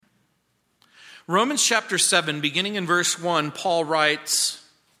Romans chapter 7, beginning in verse 1, Paul writes,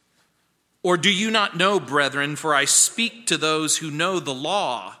 "Or do you not know, brethren, for I speak to those who know the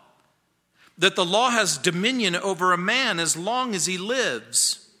law, that the law has dominion over a man as long as he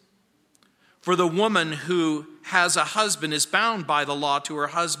lives. For the woman who has a husband is bound by the law to her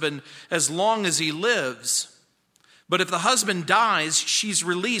husband as long as he lives. But if the husband dies, she's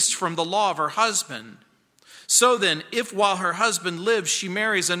released from the law of her husband. So then, if while her husband lives she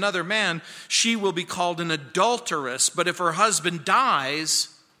marries another man, she will be called an adulteress. But if her husband dies,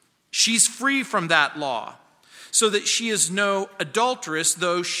 she's free from that law, so that she is no adulteress,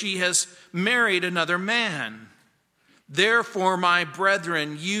 though she has married another man. Therefore, my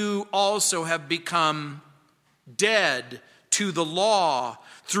brethren, you also have become dead to the law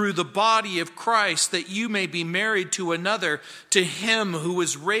through the body of Christ, that you may be married to another, to him who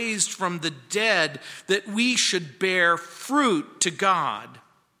was raised from the dead, that we should bear fruit to God.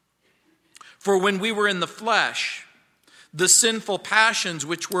 For when we were in the flesh, the sinful passions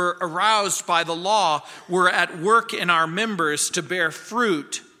which were aroused by the law were at work in our members to bear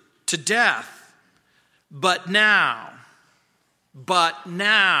fruit to death. But now,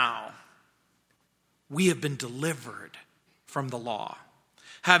 we have been delivered from the law,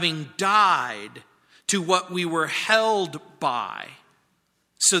 having died to what we were held by,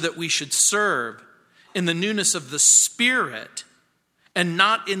 so that we should serve in the newness of the Spirit and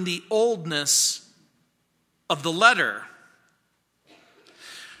not in the oldness of the letter."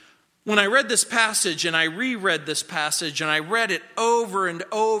 When I read this passage and I reread this passage and I read it over and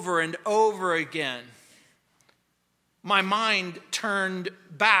over and over again, my mind turned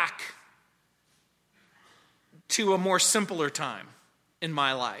back to a more simpler time in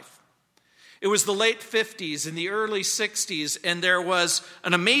my life. It was the late 50s and the early 60s, and there was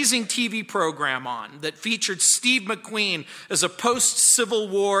an amazing TV program on that featured Steve McQueen as a post-Civil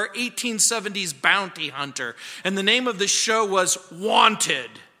War 1870s bounty hunter. And the name of the show was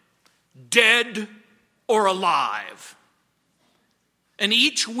Wanted, Dead or Alive. And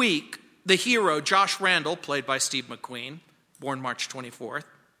each week, the hero, Josh Randall, played by Steve McQueen, born March 24th,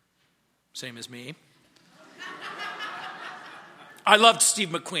 same as me. I loved Steve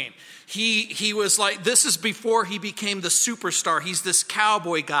McQueen. He was like, this is before he became the superstar. He's this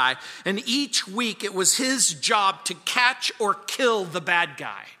cowboy guy. And each week it was his job to catch or kill the bad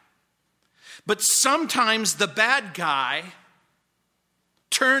guy. But sometimes the bad guy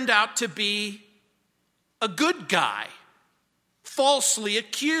turned out to be a good guy, falsely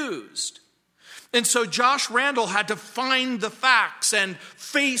accused. And so Josh Randall had to find the facts and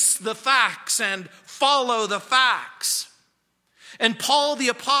face the facts and follow the facts. And Paul the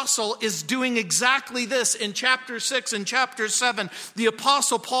Apostle is doing exactly this in chapter 6 and chapter 7. The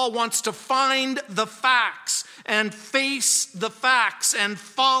Apostle Paul wants to find the facts and face the facts and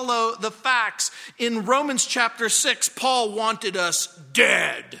follow the facts. In Romans chapter 6, Paul wanted us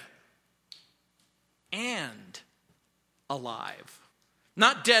dead and alive.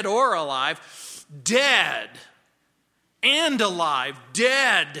 Not dead or alive, dead and alive.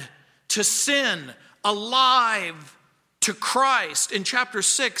 Dead to sin, alive to Christ. In chapter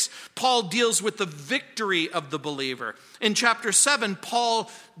 6, Paul deals with the victory of the believer. In chapter 7,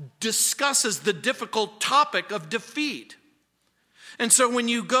 Paul discusses the difficult topic of defeat. And so when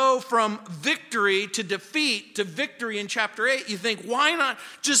you go from victory to defeat to victory in chapter 8, you think, why not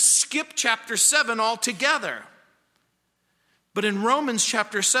just skip chapter 7 altogether? But in Romans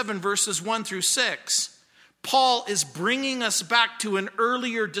chapter 7, verses 1 through 6, Paul is bringing us back to an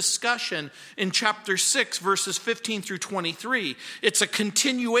earlier discussion in chapter 6, verses 15 through 23. It's a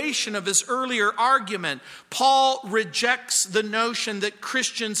continuation of his earlier argument. Paul rejects the notion that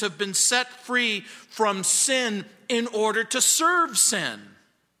Christians have been set free from sin in order to serve sin.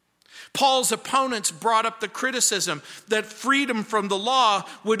 Paul's opponents brought up the criticism that freedom from the law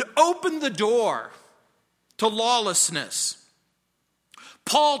would open the door to lawlessness.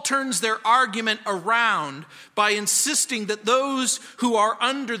 Paul turns their argument around by insisting that those who are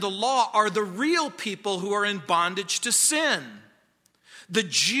under the law are the real people who are in bondage to sin. The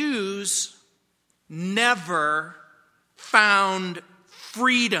Jews never found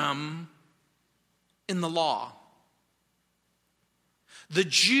freedom in the law. The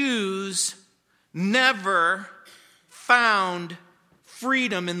Jews never found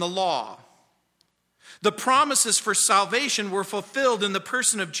freedom in the law. The promises for salvation were fulfilled in the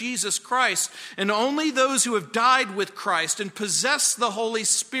person of Jesus Christ, and only those who have died with Christ and possess the Holy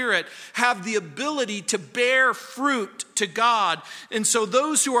Spirit have the ability to bear fruit to God. And so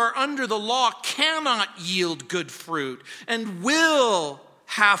those who are under the law cannot yield good fruit and will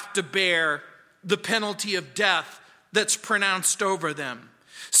have to bear the penalty of death that's pronounced over them.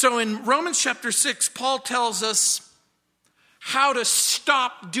 So in Romans chapter 6, Paul tells us how to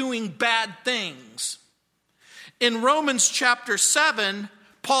stop doing bad things. In Romans chapter 7,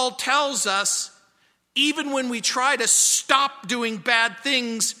 Paul tells us even when we try to stop doing bad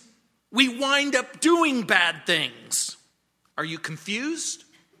things, we wind up doing bad things. Are you confused?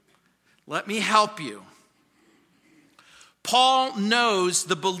 Let me help you. Paul knows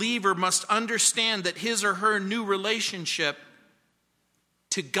the believer must understand that his or her new relationship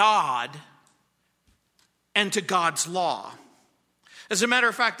to God and to God's law. As a matter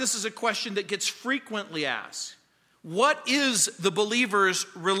of fact, this is a question that gets frequently asked. What is the believer's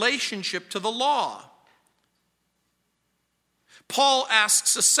relationship to the law? Paul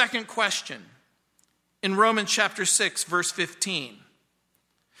asks a second question in Romans chapter 6, verse 15.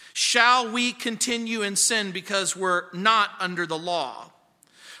 Shall we continue in sin because we're not under the law?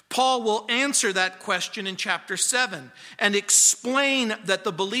 Paul will answer that question in chapter 7 and explain that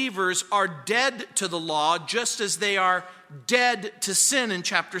the believers are dead to the law just as they are dead to sin in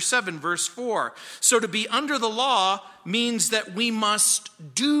chapter 7, verse 4. So to be under the law means that we must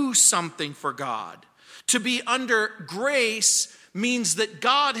do something for God. To be under grace means that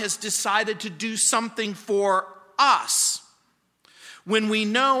God has decided to do something for us. When we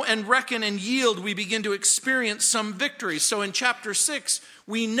know and reckon and yield, we begin to experience some victory. So in chapter 6,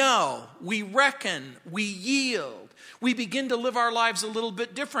 we know, we reckon, we yield. We begin to live our lives a little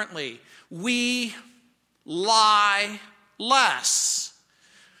bit differently. We lie less.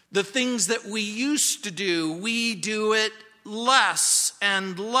 The things that we used to do, we do it less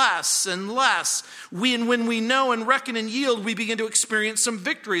and less and less. When we know and reckon and yield, we begin to experience some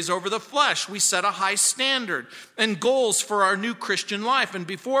victories over the flesh. We set a high standard and goals for our new Christian life. And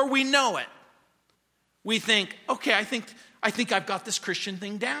before we know it, we think, okay, I think I've got this Christian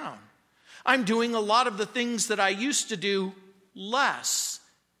thing down. I'm doing a lot of the things that I used to do less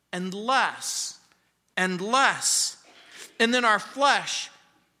and less and less. And then our flesh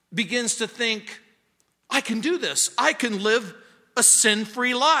begins to think, I can do this. I can live a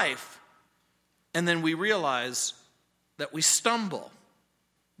sin-free life. And then we realize that we stumble,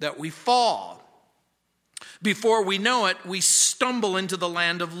 that we fall. Before we know it, we stumble into the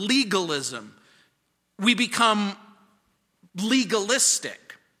land of legalism. We become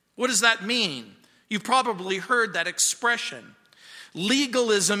legalistic. What does that mean? You've probably heard that expression.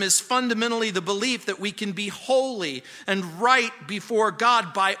 Legalism is fundamentally the belief that we can be holy and right before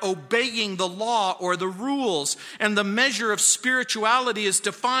God by obeying the law or the rules. And the measure of spirituality is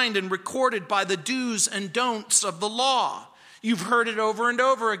defined and recorded by the do's and don'ts of the law. You've heard it over and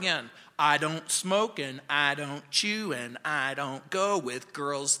over again. I don't smoke and I don't chew and I don't go with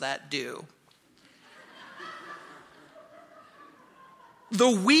girls that do.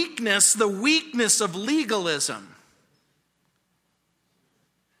 The weakness of legalism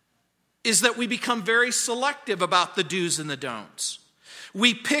is that we become very selective about the do's and the don'ts.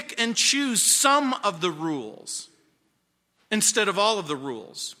 We pick and choose some of the rules instead of all of the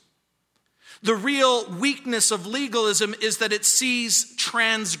rules. The real weakness of legalism is that it sees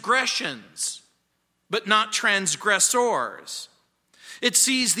transgressions, but not transgressors. It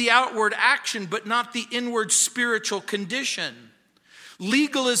sees the outward action, but not the inward spiritual condition.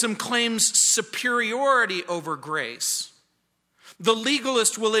 Legalism claims superiority over grace. The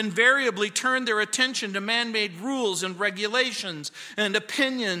legalist will invariably turn their attention to man-made rules and regulations and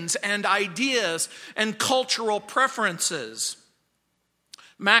opinions and ideas and cultural preferences.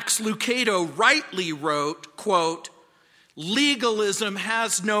 Max Lucado rightly wrote, quote, legalism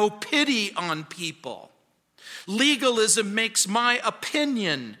has no pity on people. Legalism makes my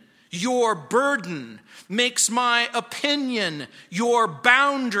opinion your burden, makes my opinion your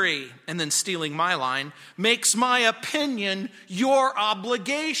boundary, and then stealing my line, makes my opinion your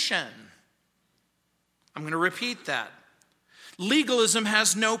obligation. I'm going to repeat that. Legalism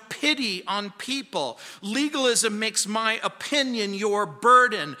has no pity on people. Legalism makes my opinion your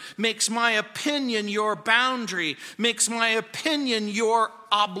burden, makes my opinion your boundary, makes my opinion your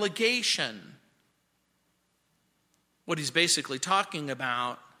obligation. What he's basically talking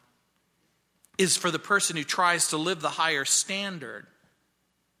about is for the person who tries to live the higher standard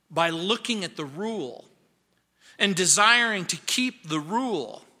by looking at the rule and desiring to keep the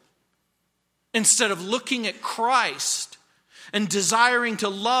rule instead of looking at Christ and desiring to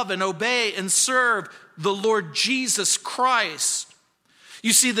love and obey and serve the Lord Jesus Christ.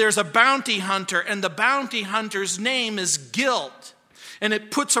 You see, there's a bounty hunter, and the bounty hunter's name is guilt. And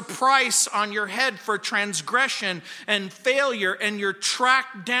it puts a price on your head for transgression and failure, and you're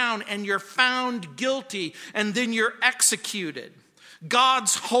tracked down and you're found guilty, and then you're executed.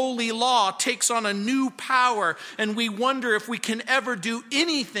 God's holy law takes on a new power, and we wonder if we can ever do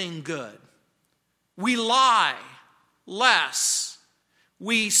anything good. We lie less.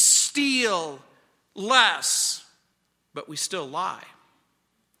 We steal less, but we still lie,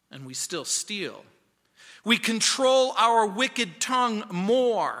 and we still steal. We control our wicked tongue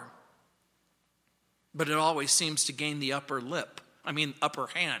more, but it always seems to gain the upper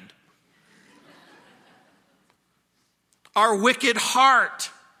hand. Our wicked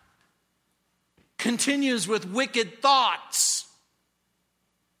heart continues with wicked thoughts.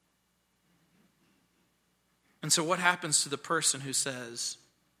 And so what happens to the person who says,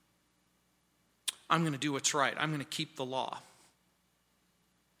 I'm going to do what's right, I'm going to keep the law?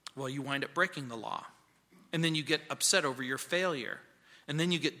 Well, you wind up breaking the law. And then you get upset over your failure. And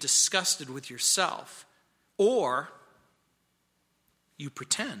then you get disgusted with yourself. Or you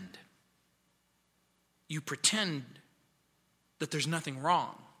pretend. You pretend that there's nothing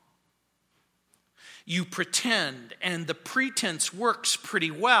wrong. You pretend, and the pretense works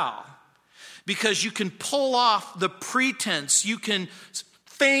pretty well because you can pull off the pretense. You can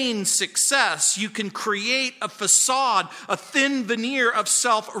feign success. You can create a facade, a thin veneer of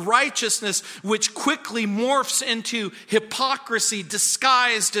self-righteousness, which quickly morphs into hypocrisy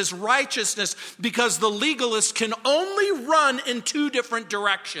disguised as righteousness, because the legalist can only run in two different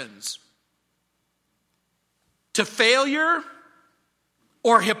directions: to failure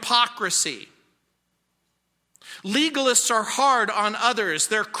or hypocrisy. Legalists are hard on others.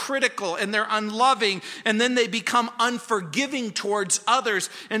 They're critical and they're unloving, and then they become unforgiving towards others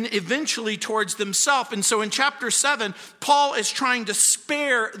and eventually towards themselves. And so in chapter 7, Paul is trying to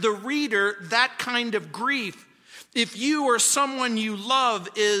spare the reader that kind of grief. If you or someone you love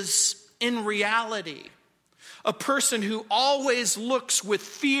is in reality a person who always looks with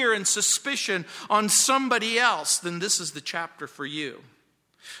fear and suspicion on somebody else, then this is the chapter for you.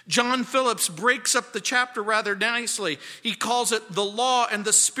 John Phillips breaks up the chapter rather nicely. He calls it the law and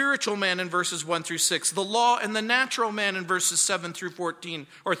the spiritual man in verses 1 through 6, the law and the natural man in verses 7 through 14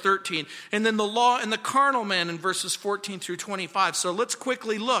 or 13, and then the law and the carnal man in verses 14 through 25. So let's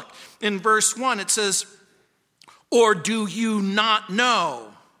quickly look. In verse 1, it says, "Or do you not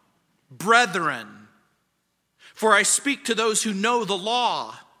know, brethren, for I speak to those who know the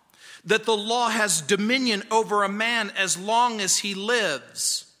law, that the law has dominion over a man as long as he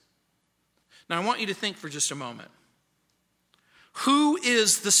lives." Now I want you to think for just a moment. Who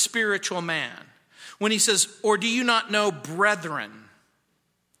is the spiritual man? When he says, "Or do you not know, brethren"?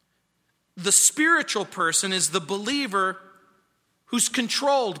 The spiritual person is the believer who's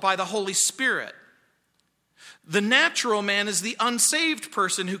controlled by the Holy Spirit. The natural man is the unsaved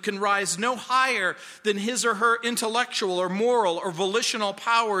person who can rise no higher than his or her intellectual or moral or volitional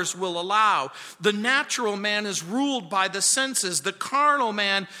powers will allow. The natural man is ruled by the senses. The carnal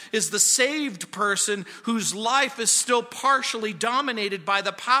man is the saved person whose life is still partially dominated by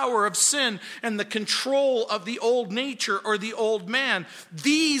the power of sin and the control of the old nature or the old man.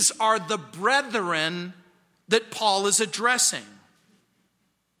 These are the brethren that Paul is addressing.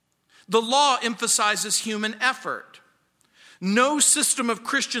 The law emphasizes human effort. No system of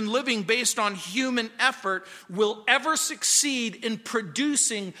Christian living based on human effort will ever succeed in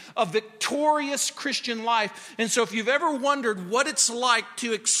producing a victorious Christian life. And so if you've ever wondered what it's like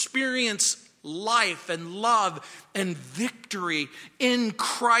to experience life and love and victory in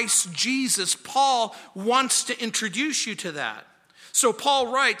Christ Jesus, Paul wants to introduce you to that. So Paul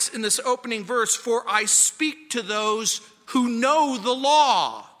writes in this opening verse, "For I speak to those who know the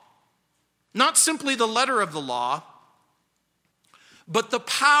law." Not simply the letter of the law, but the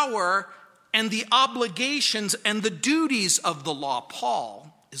power and the obligations and the duties of the law.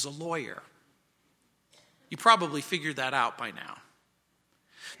 Paul is a lawyer. You probably figured that out by now.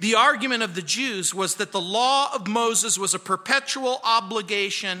 The argument of the Jews was that the law of Moses was a perpetual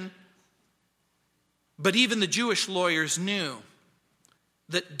obligation, but even the Jewish lawyers knew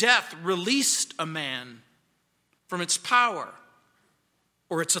that death released a man from its power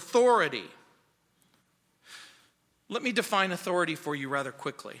or its authority. Let me define authority for you rather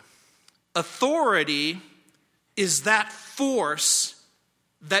quickly. Authority is that force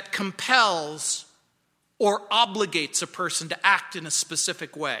that compels or obligates a person to act in a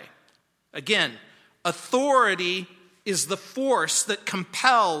specific way. Again, authority is the force that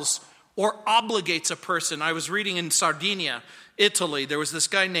compels or obligates a person. I was reading in Sardinia, Italy, there was this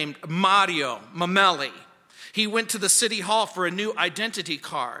guy named Mario Mamelli. He went to the city hall for a new identity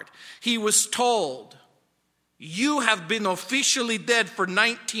card. He was told, "You have been officially dead for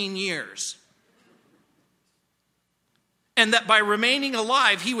 19 years. And that by remaining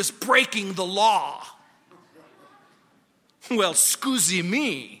alive, he was breaking the law. Well, scusi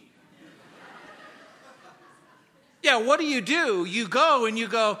me. Yeah, what do? You go and you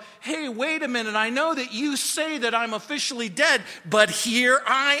go, hey, wait a minute. I know that you say that I'm officially dead, but here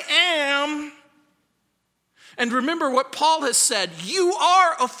I am. And remember what Paul has said. You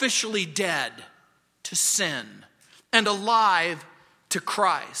are officially dead to sin and alive to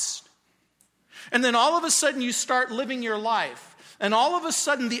Christ. And then all of a sudden you start living your life. And all of a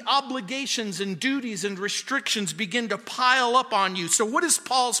sudden the obligations and duties and restrictions begin to pile up on you. So what is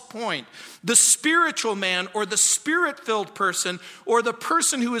Paul's point? The spiritual man or the spirit-filled person or the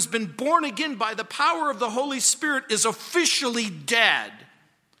person who has been born again by the power of the Holy Spirit is officially dead.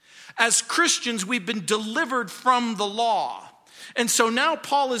 As Christians, we've been delivered from the law. And so now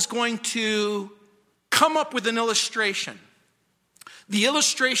Paul is going to come up with an illustration. The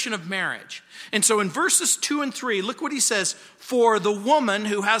illustration of marriage. And so in verses 2 and 3, look what he says. For the woman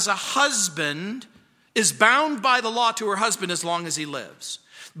who has a husband is bound by the law to her husband as long as he lives.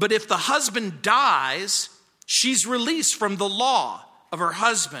 But if the husband dies, she's released from the law of her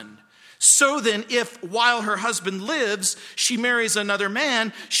husband. So then, if while her husband lives, she marries another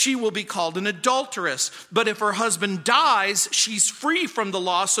man, she will be called an adulteress. But if her husband dies, she's free from the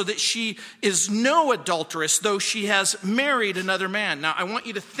law so that she is no adulteress, though she has married another man. Now, I want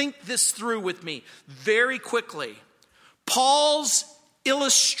you to think this through with me very quickly. Paul's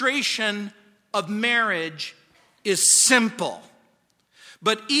illustration of marriage is simple.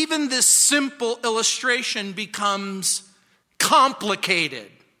 But even this simple illustration becomes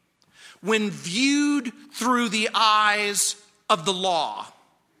complicated when viewed through the eyes of the law.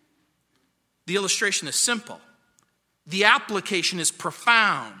 The illustration is simple. The application is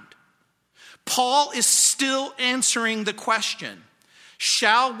profound. Paul is still answering the question,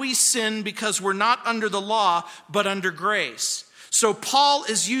 shall we sin because we're not under the law, but under grace? So Paul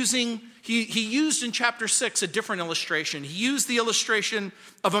is using, he used in chapter 6 a different illustration. He used the illustration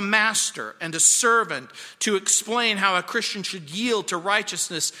of a master and a servant to explain how a Christian should yield to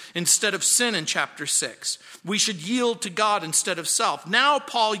righteousness instead of sin in chapter 6. We should yield to God instead of self. Now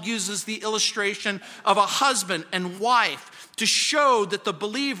Paul uses the illustration of a husband and wife to show that the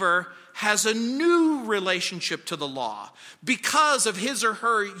believer has a new relationship to the law because of his or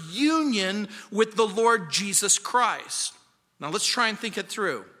her union with the Lord Jesus Christ. Now let's try and think it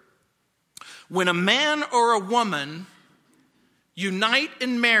through. When a man or a woman unite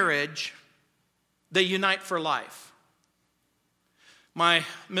in marriage, they unite for life. My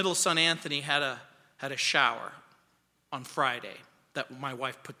middle son Anthony had a shower on Friday that my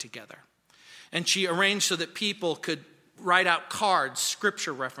wife put together. And she arranged so that people could write out cards,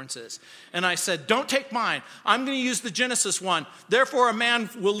 scripture references. And I said, don't take mine. I'm going to use the Genesis one. Therefore, a man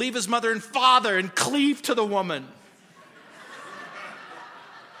will leave his mother and father and cleave to the woman.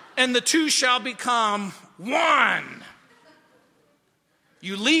 And the two shall become one.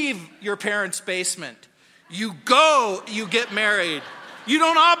 You leave your parents' basement. You go, you get married. You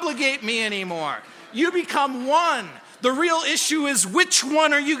don't obligate me anymore. You become one. The real issue is, which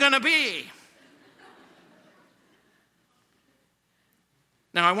one are you going to be?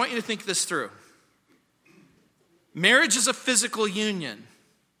 Now, I want you to think this through. Marriage is a physical union,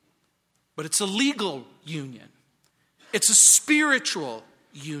 but it's a legal union. It's a spiritual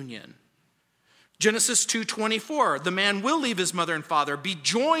union. Genesis 2:24, the man will leave his mother and father, be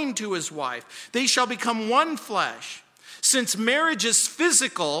joined to his wife. They shall become one flesh. Since marriage is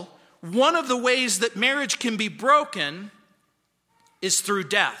physical, one of the ways that marriage can be broken is through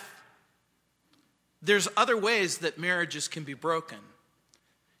death. There's other ways that marriages can be broken.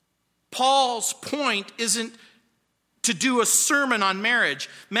 Paul's point isn't to do a sermon on marriage.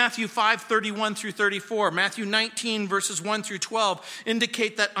 Matthew 5:31 through 34, Matthew 19 verses 1 through 12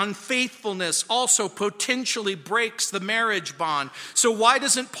 indicate that unfaithfulness also potentially breaks the marriage bond. So why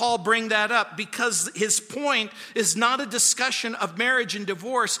doesn't Paul bring that up? Because his point is not a discussion of marriage and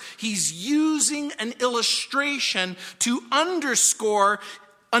divorce. He's using an illustration to underscore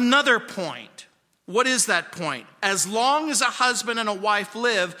another point. What is that point? As long as a husband and a wife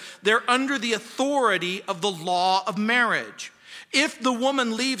live, they're under the authority of the law of marriage. If the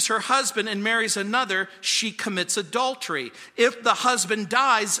woman leaves her husband and marries another, she commits adultery. If the husband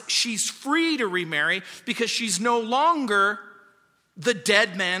dies, she's free to remarry because she's no longer the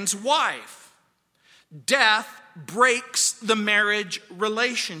dead man's wife. Death breaks the marriage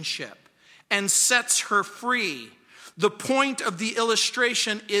relationship and sets her free. The point of the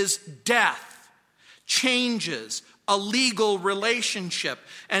illustration is death changes a legal relationship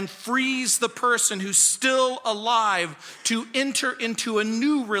and frees the person who's still alive to enter into a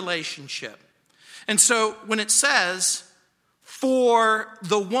new relationship. And so when it says, for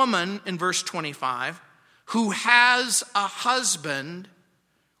the woman in verse 25, who has a husband,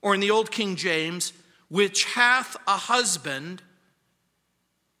 or in the Old King James, which hath a husband.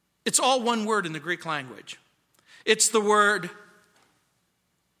 It's all one word in the Greek language. It's the word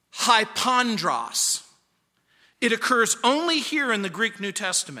hypandros. It occurs only here in the Greek New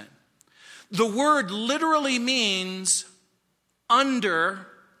Testament. The word literally means under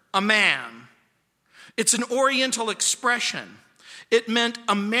a man. It's an Oriental expression. It meant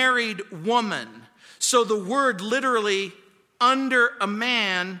a married woman. So the word literally under a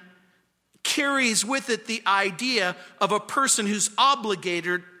man carries with it the idea of a person who's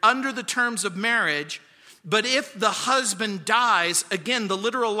obligated under the terms of marriage. But if the husband dies, again, the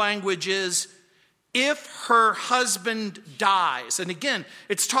literal language is, if her husband dies. And again,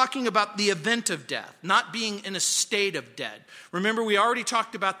 it's talking about the event of death, not being in a state of dead. Remember, we already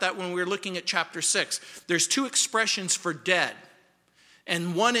talked about that when we were looking at chapter 6. There's two expressions for dead.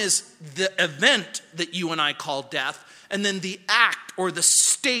 And one is the event that you and I call death, and then the act or the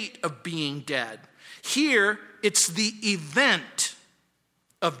state of being dead. Here, it's the event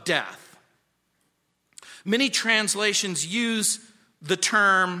of death. Many translations use the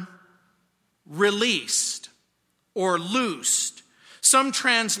term released or loosed. Some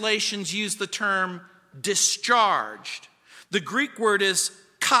translations use the term discharged. The Greek word is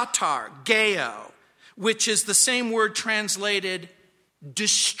katar, geo, which is the same word translated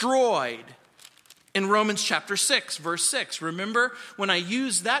destroyed in Romans chapter 6, verse 6. Remember, when I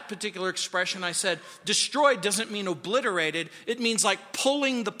used that particular expression, I said destroyed doesn't mean obliterated. It means like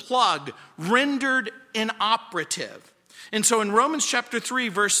pulling the plug, rendered inoperative. And so in Romans chapter 3,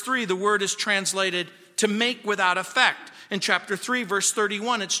 verse 3, the word is translated to make without effect. In chapter 3, verse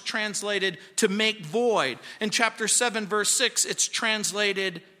 31, it's translated to make void. In chapter 7, verse 6, it's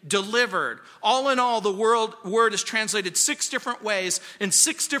translated delivered. All in all, the word is translated 6 different ways in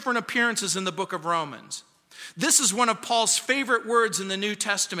 6 different appearances in the book of Romans. This is one of Paul's favorite words in the New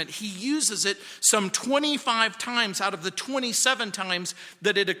Testament. He uses it some 25 times out of the 27 times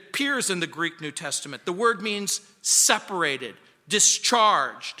that it appears in the Greek New Testament. The word means separated,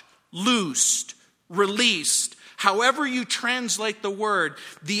 discharged, loosed, released. However you translate the word,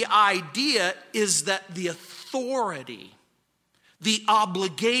 the idea is that the authority, the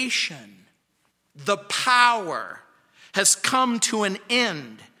obligation, the power has come to an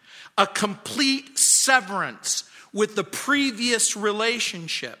end, a complete severance with the previous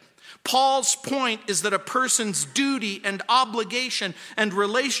relationship. Paul's point is that a person's duty and obligation and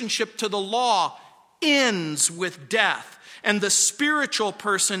relationship to the law ends with death. And the spiritual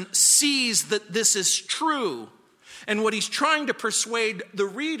person sees that this is true. And what he's trying to persuade the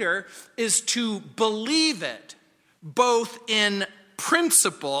reader is to believe it, both in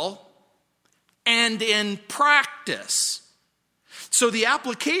principle and in practice. So the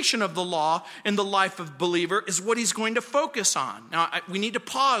application of the law in the life of a believer is what he's going to focus on. Now, we need to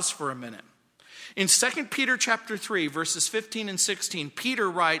pause for a minute. In 2 Peter chapter 3, verses 15 and 16, Peter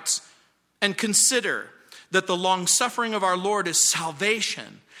writes, "And consider that the long-suffering of our Lord is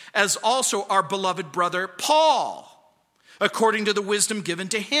salvation, as also our beloved brother Paul, according to the wisdom given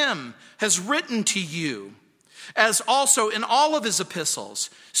to him, has written to you, as also in all of his epistles,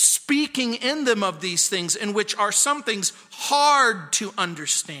 speaking in them of these things, in which are some things hard to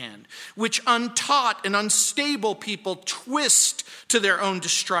understand, which untaught and unstable people twist to their own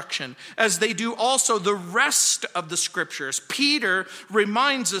destruction, as they do also the rest of the scriptures." Peter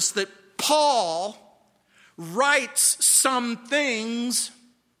reminds us that Paul writes some things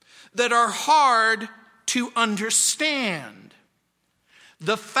that are hard to understand.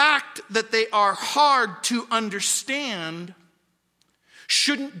 The fact that they are hard to understand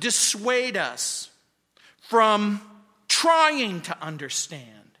shouldn't dissuade us from trying to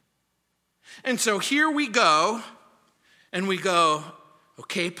understand. And so here we go, and we go,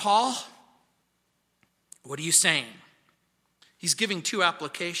 okay, Paul, what are you saying? He's giving 2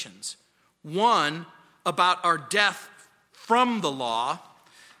 applications. One about our death from the law,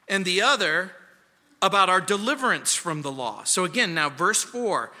 and the other about our deliverance from the law. So again, now verse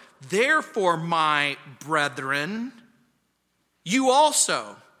 4, "Therefore, my brethren, you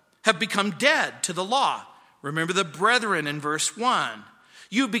also have become dead to the law." Remember the brethren in verse 1.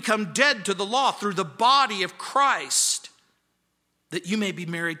 "You have become dead to the law through the body of Christ, that you may be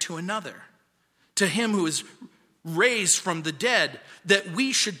married to another, to him who is raised from the dead, that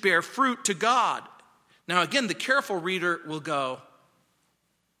we should bear fruit to God." Now again, the careful reader will go,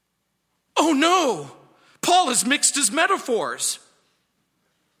 "Oh no, Paul has mixed his metaphors.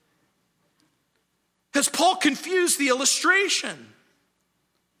 Has Paul confused the illustration?"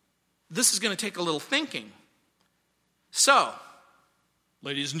 This is going to take a little thinking. So,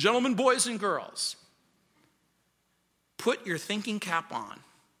 ladies and gentlemen, boys and girls, put your thinking cap on.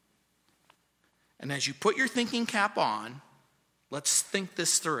 And as you put your thinking cap on, let's think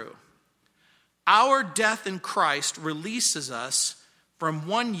this through. Our death in Christ releases us from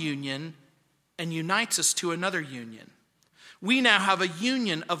one union and unites us to another union. We now have a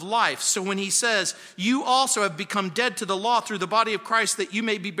union of life. So when he says, you also have become dead to the law through the body of Christ, that you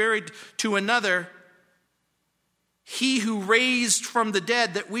may be buried to another, he who raised from the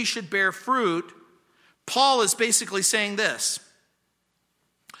dead that we should bear fruit, Paul is basically saying this: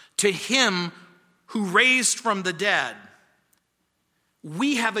 to him who raised from the dead,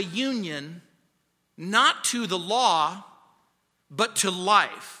 we have a union not to the law, but to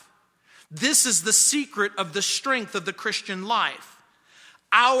life. This is the secret of the strength of the Christian life.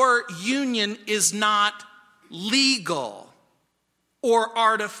 Our union is not legal or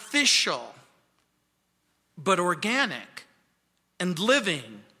artificial, but organic and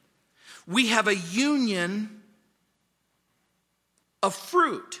living. We have a union of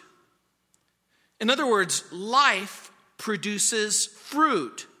fruit. In other words, life produces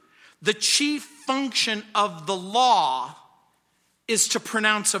fruit. The chief function of the law is to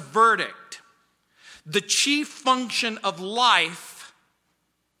pronounce a verdict. The chief function of life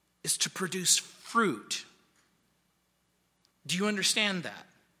is to produce fruit. Do you understand that?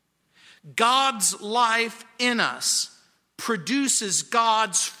 God's life in us produces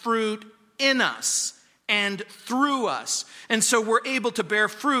God's fruit in us and through us. And so we're able to bear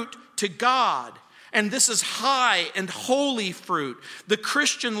fruit to God. And this is high and holy fruit. The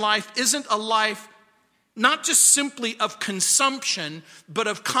Christian life isn't a life not just simply of consumption, but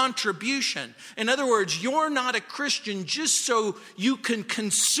of contribution. In other words, you're not a Christian just so you can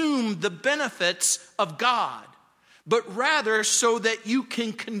consume the benefits of God, but rather so that you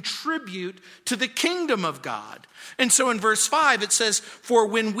can contribute to the kingdom of God. And so in verse 5 it says, for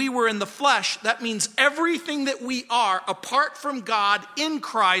when we were in the flesh, that means everything that we are apart from God in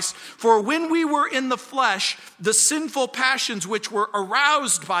Christ. For when we were in the flesh, the sinful passions which were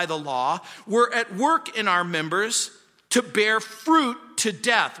aroused by the law were at work in our members to bear fruit to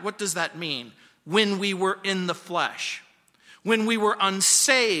death. What does that mean? When we were in the flesh. When we were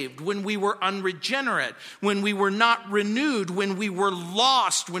unsaved, when we were unregenerate, when we were not renewed, when we were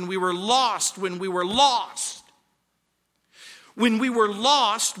lost, when we were lost. When we were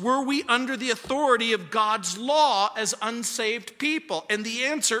lost, were we under the authority of God's law as unsaved people? And the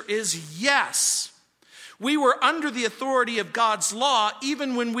answer is yes. We were under the authority of God's law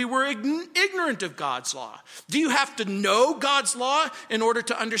even when we were ignorant of God's law. Do you have to know God's law in order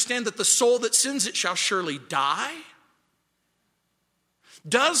to understand that the soul that sins, it shall surely die?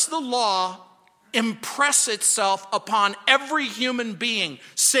 Does the law impress itself upon every human being,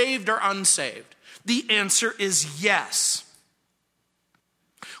 saved or unsaved? The answer is yes.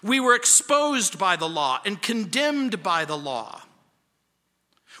 We were exposed by the law and condemned by the law.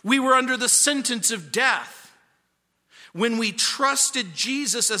 We were under the sentence of death. When we trusted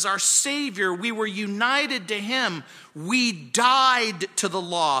Jesus as our Savior, we were united to Him. We died to the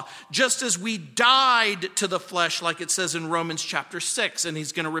law, just as we died to the flesh, like it says in Romans chapter 6. And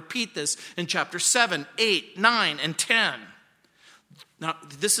he's going to repeat this in chapter 7, 8, 9, and 10. Now,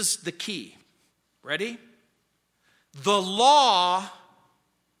 this is the key. Ready? The law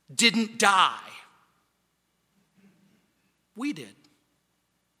didn't die. We did.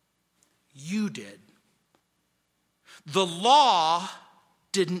 You did. The law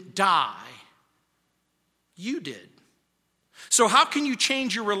didn't die. You did. So how can you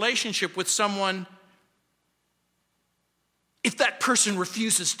change your relationship with someone if that person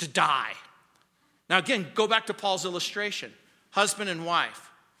refuses to die? Now again, go back to Paul's illustration. Husband and wife.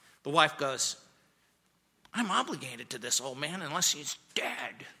 The wife goes, I'm obligated to this old man unless he's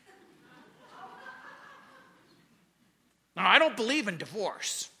dead. Now, I don't believe in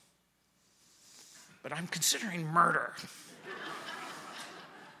divorce, but I'm considering murder.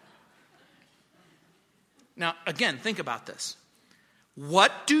 Now, again, think about this.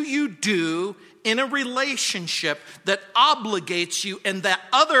 What do you do in a relationship that obligates you and that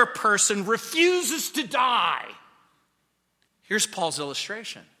other person refuses to die? Here's Paul's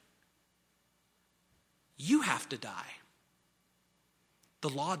illustration. You have to die. The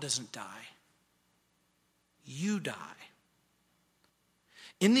law doesn't die. You die.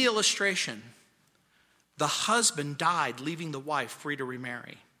 In the illustration, the husband died, leaving the wife free to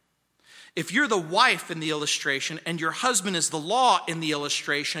remarry. If you're the wife in the illustration and your husband is the law in the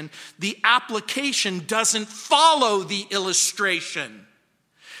illustration, the application doesn't follow the illustration.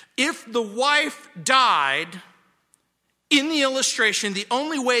 If the wife died in the illustration, the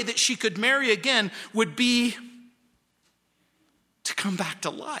only way that she could marry again would be to come back to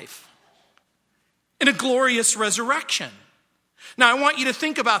life. in a glorious resurrection. Now, I want you to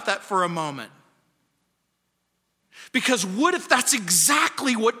think about that for a moment. Because what if that's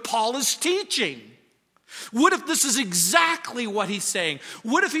exactly what Paul is teaching? What if this is exactly what he's saying?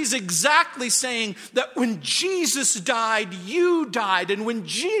 What if he's exactly saying that when Jesus died, you died, and when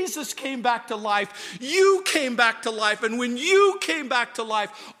Jesus came back to life, you came back to life, and when you came back to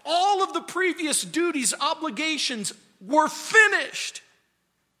life, all of the previous duties, obligations were finished?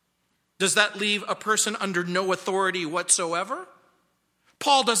 Does that leave a person under no authority whatsoever?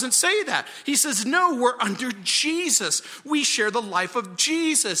 Paul doesn't say that. He says, no, we're under Jesus. We share the life of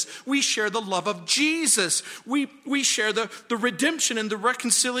Jesus. We share the love of Jesus. We share the redemption and the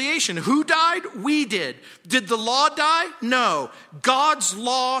reconciliation. Who died? We did. Did the law die? No. God's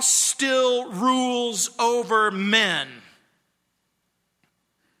law still rules over men.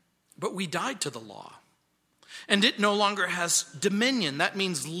 But we died to the law. And it no longer has dominion. That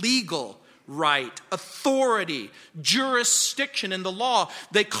means legal right, authority, jurisdiction in the law.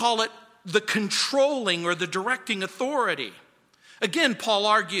 They call it the controlling or the directing authority. Again, Paul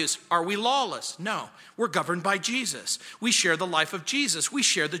argues, are we lawless? No, we're governed by Jesus. We share the life of Jesus. We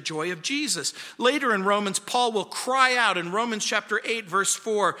share the joy of Jesus. Later in Romans, Paul will cry out in Romans chapter 8, verse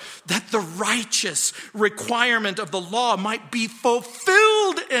 4, that the righteous requirement of the law might be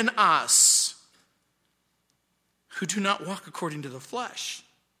fulfilled in us, who do not walk according to the flesh,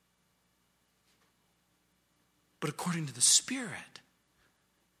 but according to the Spirit.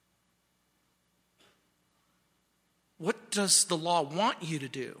 What does the law want you to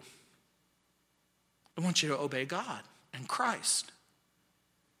do? It wants you to obey God and Christ.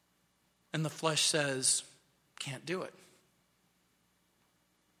 And the flesh says, can't do it.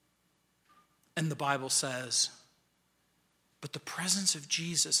 And the Bible says, but the presence of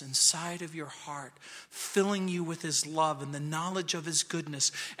Jesus inside of your heart, filling you with his love and the knowledge of his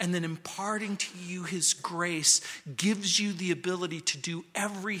goodness, and then imparting to you his grace, gives you the ability to do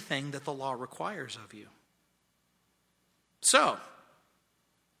everything that the law requires of you. So,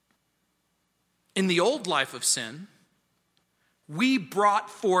 in the old life of sin, we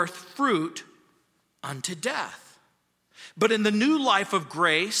brought forth fruit unto death. But in the new life of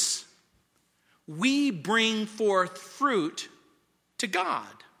grace, we bring forth fruit to God.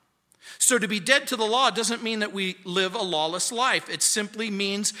 So to be dead to the law doesn't mean that we live a lawless life. It simply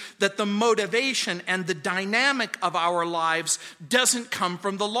means that the motivation and the dynamic of our lives doesn't come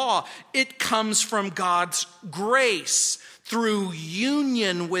from the law. It comes from God's grace through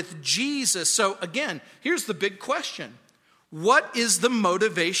union with Jesus. So again, here's the big question. What is the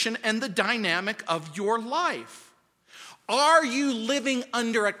motivation and the dynamic of your life? Are you living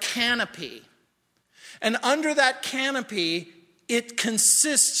under a canopy? And under that canopy, it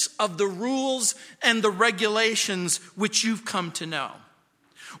consists of the rules and the regulations which you've come to know.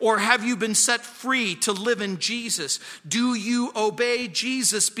 Or have you been set free to live in Jesus? Do you obey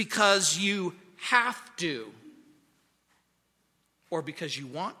Jesus because you have to? Or because you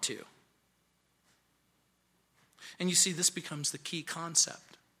want to? And you see, this becomes the key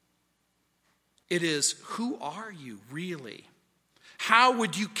concept. It is, who are you really? How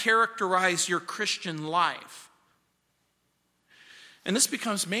would you characterize your Christian life? And this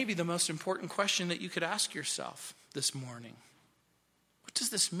becomes maybe the most important question that you could ask yourself this morning. What does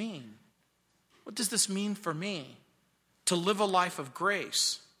this mean? What does this mean for me to live a life of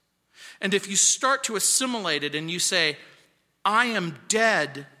grace? And if you start to assimilate it and you say, I am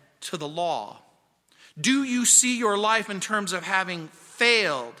dead to the law, do you see your life in terms of having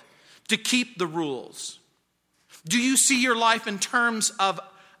failed to keep the rules? Do you see your life in terms of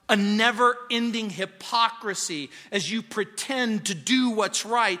a never-ending hypocrisy as you pretend to do what's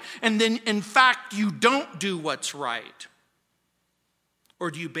right and then in fact you don't do what's right? Or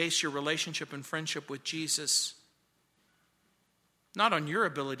do you base your relationship and friendship with Jesus not on your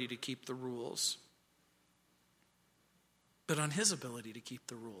ability to keep the rules, but on his ability to keep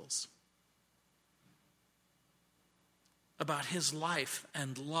the rules? About his life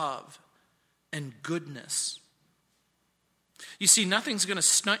and love and goodness. You see, nothing's going to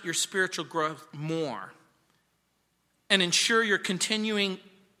stunt your spiritual growth more and ensure your continuing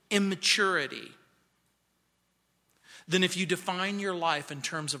immaturity than if you define your life in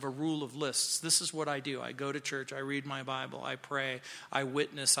terms of a rule of lists. This is what I do. I go to church, I read my Bible, I pray, I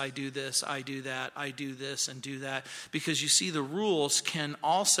witness, I do this, I do that, I do this and do that. Because you see, the rules can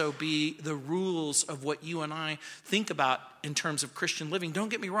also be the rules of what you and I think about in terms of Christian living. Don't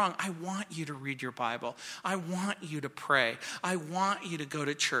get me wrong. I want you to read your Bible. I want you to pray. I want you to go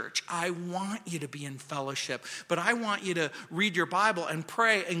to church. I want you to be in fellowship. But I want you to read your Bible and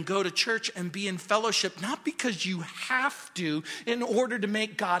pray and go to church and be in fellowship, not because you have to in order to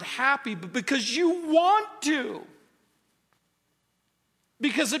make God happy, but because you want to.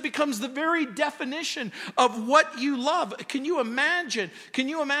 Because it becomes the very definition of what you love. Can you imagine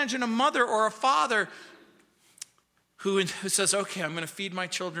a mother or a father who says, okay, I'm going to feed my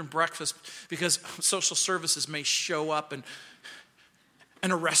children breakfast because social services may show up and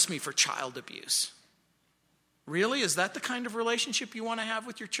arrest me for child abuse? Really? Is that the kind of relationship you want to have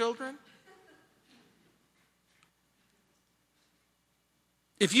with your children?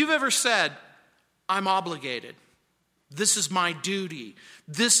 If you've ever said, I'm obligated, this is my duty,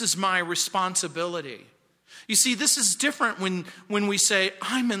 this is my responsibility. You see, this is different when we say,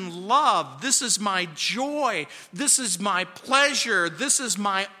 I'm in love, this is my joy, this is my pleasure, this is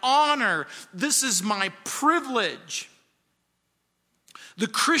my honor, this is my privilege. The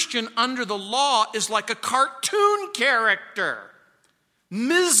Christian under the law is like a cartoon character,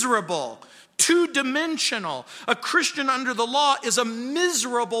 miserable, two-dimensional. A Christian under the law is a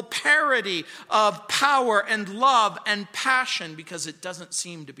miserable parody of power and love and passion because it doesn't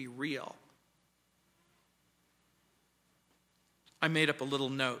seem to be real. I made up a little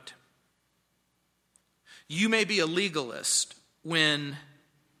note. You may be a legalist when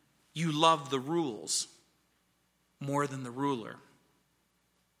you love the rules more than the ruler.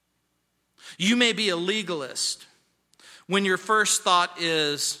 You may be a legalist when your first thought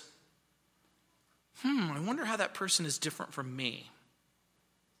is, I wonder how that person is different from me.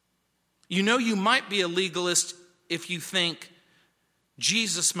 You know, you might be a legalist if you think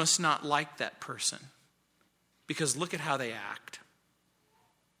Jesus must not like that person because look at how they act.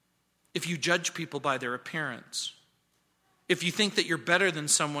 If you judge people by their appearance, if you think that you're better than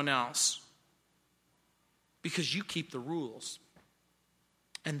someone else because you keep the rules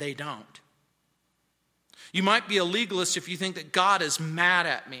and they don't. You might be a legalist if you think that God is mad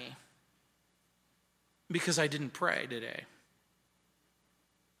at me because I didn't pray today.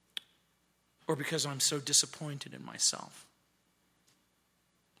 Or because I'm so disappointed in myself.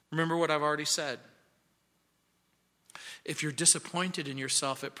 Remember what I've already said. If you're disappointed in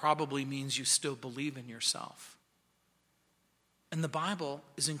yourself, it probably means you still believe in yourself. And the Bible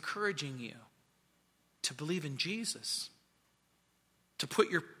is encouraging you to believe in Jesus, to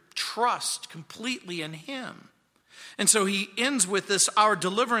put your trust completely in Him. And so he ends with this, our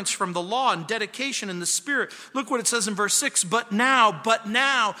deliverance from the law and dedication in the Spirit. Look what it says in verse 6, but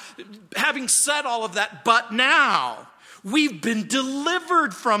now, having said all of that, but now, we've been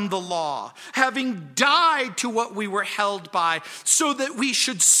delivered from the law, having died to what we were held by, so that we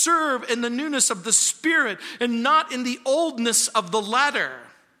should serve in the newness of the Spirit and not in the oldness of the letter.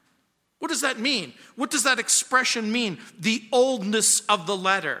 What does that mean? What does that expression mean? The oldness of the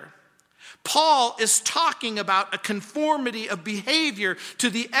letter. Paul is talking about a conformity of behavior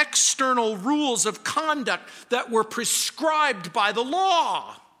to the external rules of conduct that were prescribed by the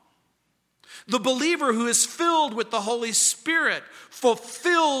law. The believer who is filled with the Holy Spirit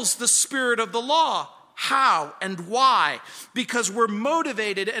fulfills the spirit of the law. How and why? Because we're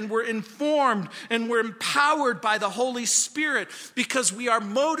motivated and we're informed and we're empowered by the Holy Spirit. Because we are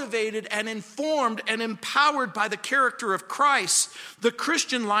motivated and informed and empowered by the character of Christ. The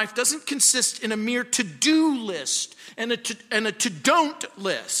Christian life doesn't consist in a mere to-do list and a to-don't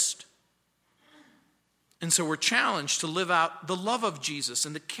list. And so we're challenged to live out the love of Jesus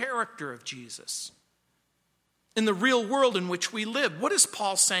and the character of Jesus in the real world in which we live. What is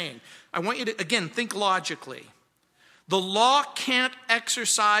Paul saying? I want you to, again, think logically. The law can't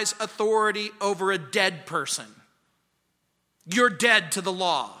exercise authority over a dead person. You're dead to the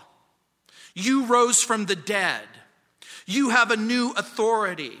law. You rose from the dead. You have a new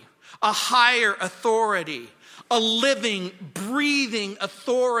authority, a higher authority, a living, breathing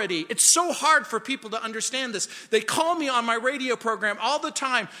authority. It's so hard for people to understand this. They call me on my radio program all the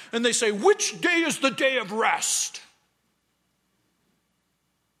time and they say, which day is the day of rest?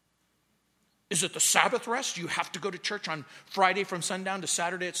 Is it the Sabbath rest? Do you have to go to church on Friday from sundown to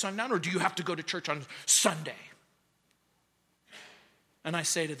Saturday at sundown? Or do you have to go to church on Sunday? And I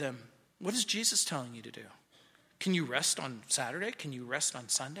say to them, what is Jesus telling you to do? Can you rest on Saturday? Can you rest on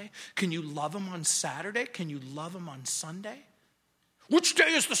Sunday? Can you love Him on Saturday? Can you love Him on Sunday? Which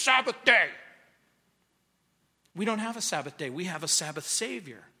day is the Sabbath day? We don't have a Sabbath day. We have a Sabbath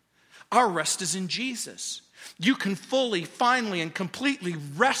Savior. Our rest is in Jesus. You can fully, finally, and completely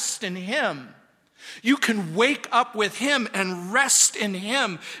rest in Him. You can wake up with Him and rest in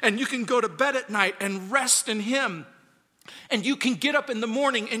Him. And you can go to bed at night and rest in Him. And you can get up in the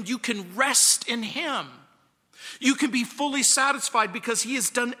morning and you can rest in him. You can be fully satisfied because he has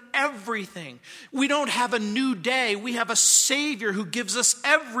done everything. We don't have a new day. We have a Savior who gives us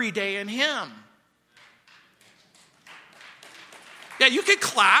every day in him. Yeah, you can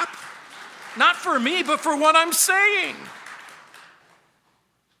clap. Not for me, but for what I'm saying.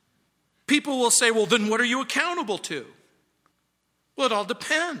 People will say, well, then what are you accountable to? Well, it all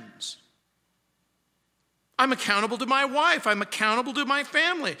depends. I'm accountable to my wife. I'm accountable to my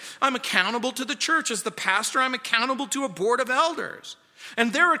family. I'm accountable to the church. As the pastor, I'm accountable to a board of elders.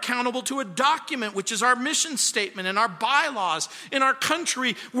 And they're accountable to a document, which is our mission statement and our bylaws. In our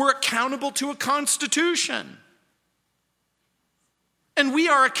country, we're accountable to a constitution. And we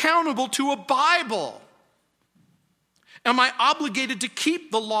are accountable to a Bible. Am I obligated to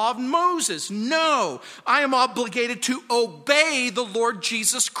keep the law of Moses? No, I am obligated to obey the Lord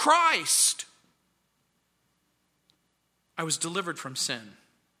Jesus Christ. I was delivered from sin,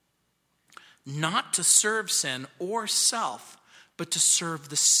 not to serve sin or self, but to serve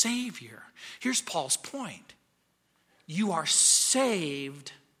the Savior. Here's Paul's point. You are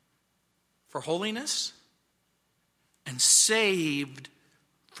saved for holiness and saved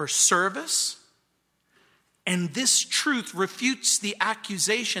for service. And this truth refutes the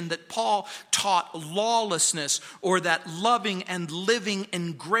accusation that Paul taught lawlessness, or that loving and living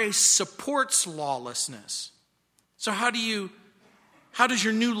in grace supports lawlessness. So how does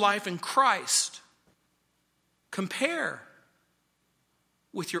your new life in Christ compare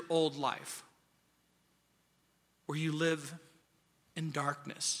with your old life, where you live in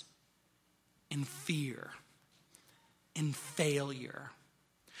darkness, in fear, in failure,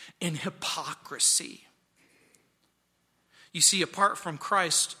 in hypocrisy? You see, apart from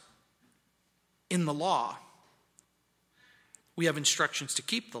Christ in the law, we have instructions to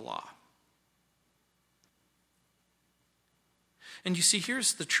keep the law. And you see,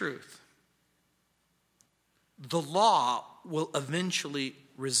 here's the truth. The law will eventually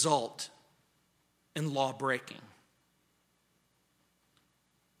result in law breaking.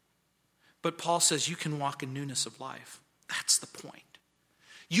 But Paul says you can walk in newness of life. That's the point.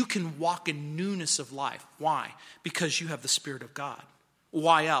 You can walk in newness of life. Why? Because you have the Spirit of God.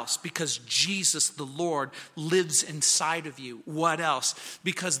 Why else? Because Jesus, the Lord, lives inside of you. What else?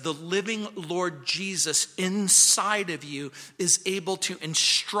 Because the living Lord Jesus inside of you is able to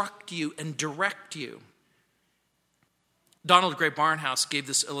instruct you and direct you. Donald Gray Barnhouse gave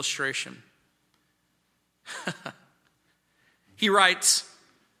this illustration. He writes,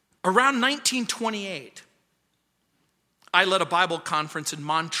 around 1928, I led a Bible conference in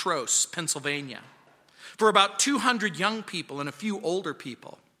Montrose, Pennsylvania, for about 200 young people and a few older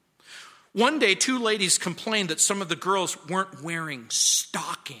people. One day, two ladies complained that some of the girls weren't wearing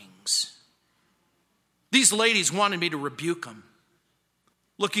stockings. These ladies wanted me to rebuke them.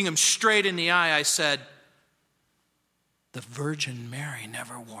 Looking them straight in the eye, I said, "The Virgin Mary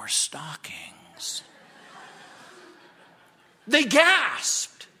never wore stockings." They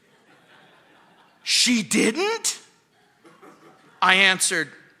gasped. "She didn't?" I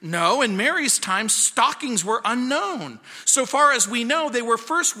answered, "No, in Mary's time, stockings were unknown. So far as we know, they were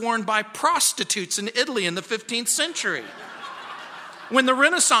first worn by prostitutes in Italy in the 15th century, when the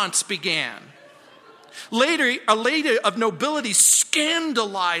Renaissance began. Later, a lady of nobility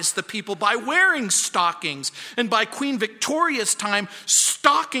scandalized the people by wearing stockings. And by Queen Victoria's time,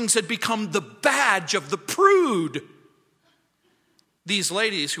 stockings had become the badge of the prude." These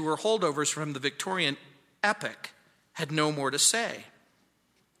ladies, who were holdovers from the Victorian epoch, had no more to say.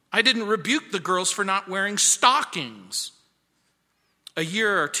 I didn't rebuke the girls for not wearing stockings. A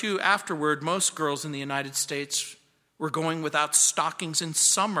year or two afterward, most girls in the United States were going without stockings in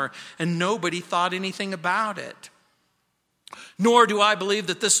summer, and nobody thought anything about it. Nor do I believe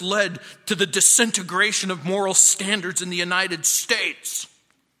that this led to the disintegration of moral standards in the United States.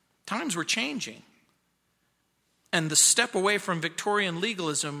 Times were changing, and the step away from Victorian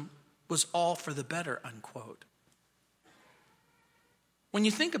legalism was all for the better, unquote. When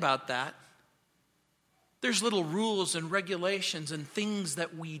you think about that, there's little rules and regulations and things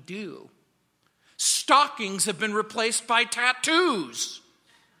that we do. Stockings have been replaced by tattoos.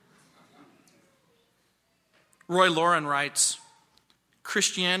 Roy Lauren writes,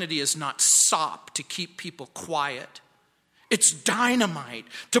 Christianity is not sop to keep people quiet. It's dynamite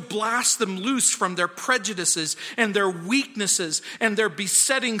to blast them loose from their prejudices and their weaknesses and their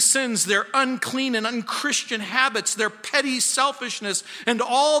besetting sins, their unclean and unchristian habits, their petty selfishness, and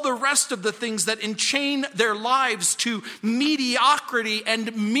all the rest of the things that enchain their lives to mediocrity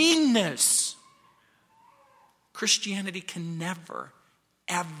and meanness. Christianity can never,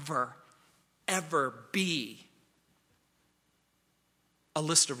 ever, ever be a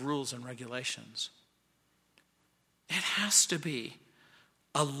list of rules and regulations. It has to be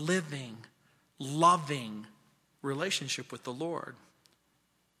a living, loving relationship with the Lord.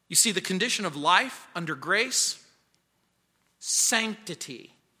 You see, the condition of life under grace,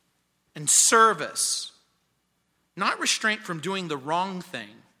 sanctity and service, not restraint from doing the wrong thing,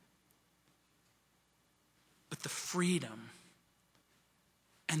 but the freedom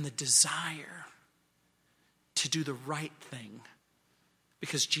and the desire to do the right thing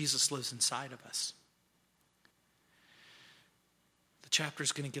because Jesus lives inside of us. The chapter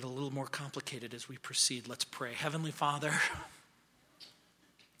is going to get a little more complicated as we proceed. Let's pray. Heavenly Father,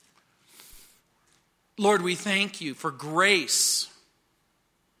 Lord, we thank you for grace.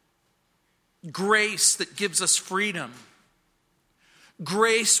 Grace that gives us freedom.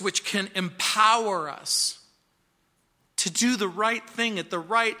 Grace which can empower us to do the right thing at the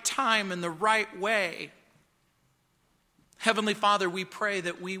right time in the right way. Heavenly Father, we pray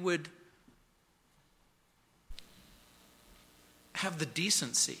that we would have the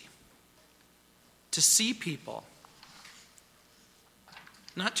decency to see people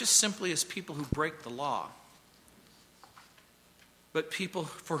not just simply as people who break the law, but people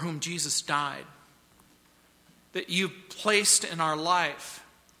for whom Jesus died, that you've placed in our life.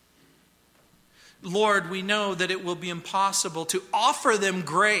 Lord, we know that it will be impossible to offer them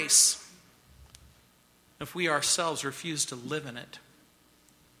grace if we ourselves refuse to live in it.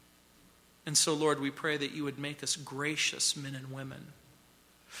 And so, Lord, we pray that you would make us gracious men and women.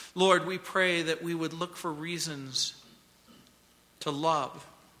 Lord, we pray that we would look for reasons to love,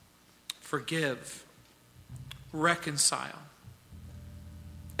 forgive, reconcile,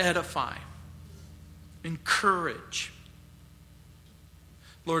 edify, encourage.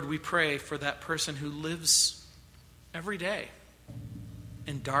 Lord, we pray for that person who lives every day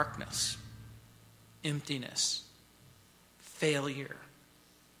in darkness, emptiness, failure,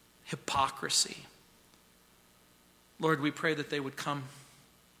 hypocrisy. Lord, we pray that they would come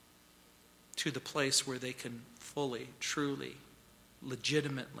to the place where they can fully, truly,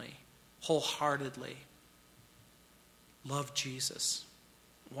 legitimately, wholeheartedly love Jesus,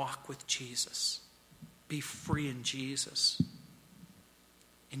 walk with Jesus, be free in Jesus.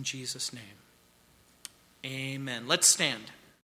 In Jesus' name, amen. Let's stand.